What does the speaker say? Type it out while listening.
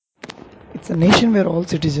It's a nation where all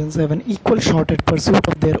citizens have an equal shot at pursuit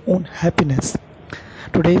of their own happiness.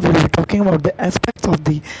 Today we will be talking about the aspects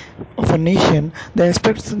of a nation,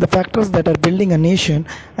 the factors that are building a nation,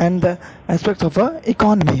 and the aspects of a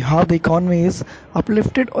economy, how the economy is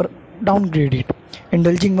uplifted or downgraded.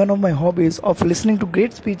 Indulging one of my hobbies of listening to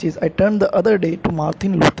great speeches, I turned the other day to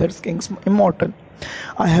Martin Luther King's Immortal.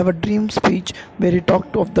 I have a dream speech where he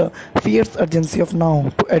talked of the fierce urgency of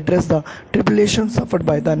now to address the tribulations suffered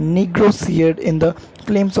by the Negro seared in the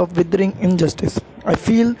flames of withering injustice. I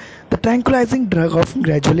feel the tranquilizing drug of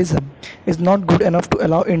gradualism is not good enough to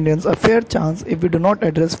allow Indians a fair chance if we do not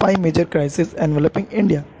address five major crises enveloping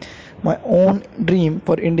India. My own dream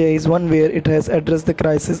for India is one where it has addressed the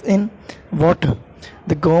crisis in water.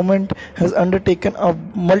 The government has undertaken a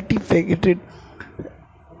multifaceted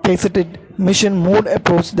faceted mission mode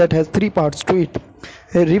approach that has three parts to it: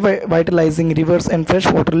 revitalizing rivers and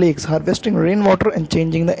freshwater lakes, harvesting rainwater, and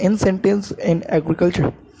changing the incentives in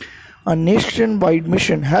agriculture. A nationwide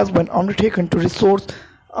mission has been undertaken to restore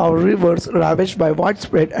our rivers ravaged by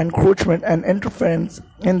widespread encroachment and interference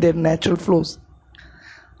in their natural flows.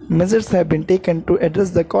 Measures have been taken to address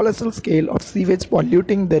the colossal scale of sewage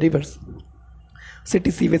polluting the rivers. City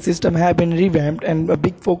sewage systems have been revamped and a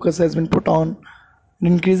big focus has been put on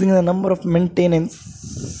increasing the number of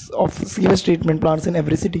maintenance of sewage treatment plants in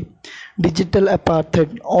every city. Digital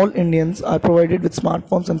apartheid. All Indians are provided with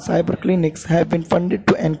smartphones and cyber clinics have been funded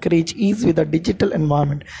to encourage ease with a digital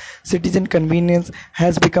environment. Citizen convenience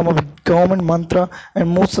has become a government mantra and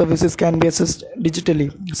most services can be accessed digitally.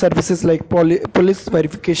 Services like police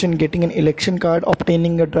verification, getting an election card,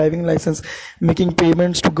 obtaining a driving license, making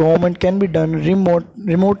payments to government can be done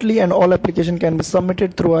remotely and all application can be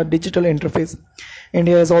submitted through a digital interface.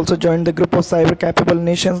 India has also joined the group of cyber-capable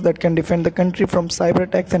nations that can defend the country from cyber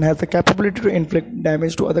attacks and has the capability to inflict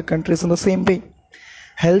damage to other countries in the same way.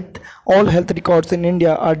 Health All health records in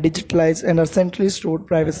India are digitalized and are centrally stored.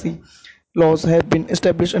 Privacy laws have been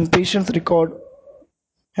established and patient records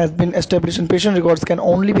can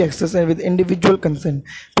only be accessed with individual consent.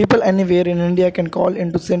 People anywhere in India can call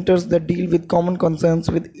into centers that deal with common concerns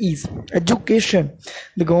with ease. Education.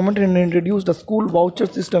 The government has introduced a school voucher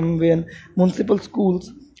system where municipal schools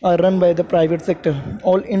are run by the private sector.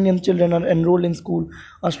 All Indian children are enrolled in school.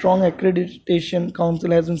 A strong accreditation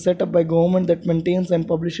council has been set up by government that maintains and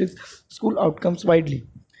publishes school outcomes widely.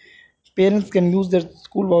 Parents can use their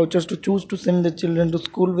school vouchers to choose to send their children to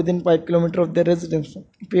school within 5 kilometers of their residence.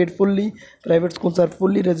 Paid fully, private schools are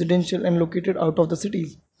fully residential and located out of the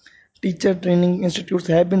cities. Teacher training institutes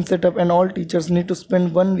have been set up, and all teachers need to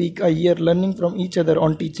spend 1 week a year learning from each other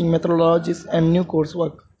on teaching methodologies and new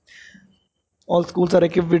coursework. All schools are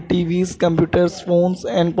equipped with TVs, computers, phones,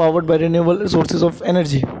 and powered by renewable sources of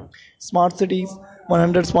energy. Smart cities.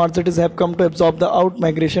 100 smart cities have come to absorb the out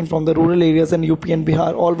migration from the rural areas in UP and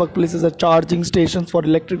Bihar. All workplaces are charging stations for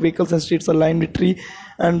electric vehicles and streets are lined with tree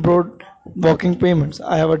and broad walking pavements.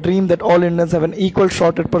 I have a dream that all Indians have an equal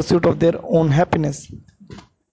shot at pursuit of their own happiness.